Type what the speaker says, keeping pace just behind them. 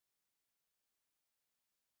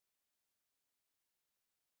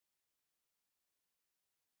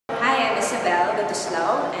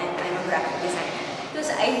Gatuslao, and I'm a graphic designer. Because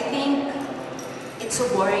I think it's so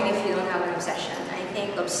boring if you don't have an obsession. I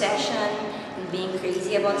think obsession and being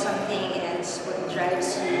crazy about something is what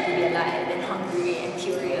drives you to be alive and hungry and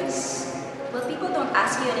curious. But people don't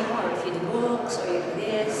ask you anymore if you do books or you do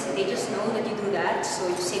this. They just know that you do that, so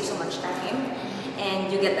you save so much time.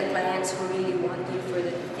 And you get the clients who really want you for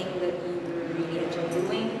the thing that you really enjoy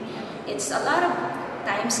doing. It's a lot of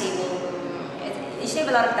time saving. You save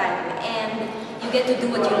a lot of time, and you get to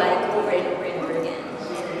do what you like over and over and over again.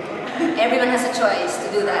 Everyone has a choice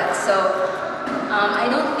to do that. So I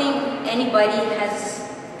don't think anybody has.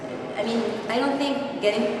 I don't think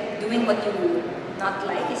doing what you not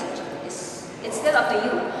like is it's still up to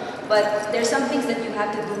you. But there's some things that you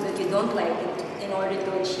have to do that you don't like in order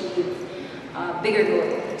to achieve a bigger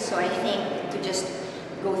goal. So I think to just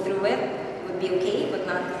go through it would be okay, but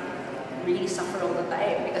not really suffer all the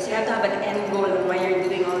time, because you have to have an end goal of why you're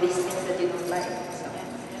doing all these things that you don't like. So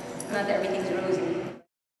not everything's rosy.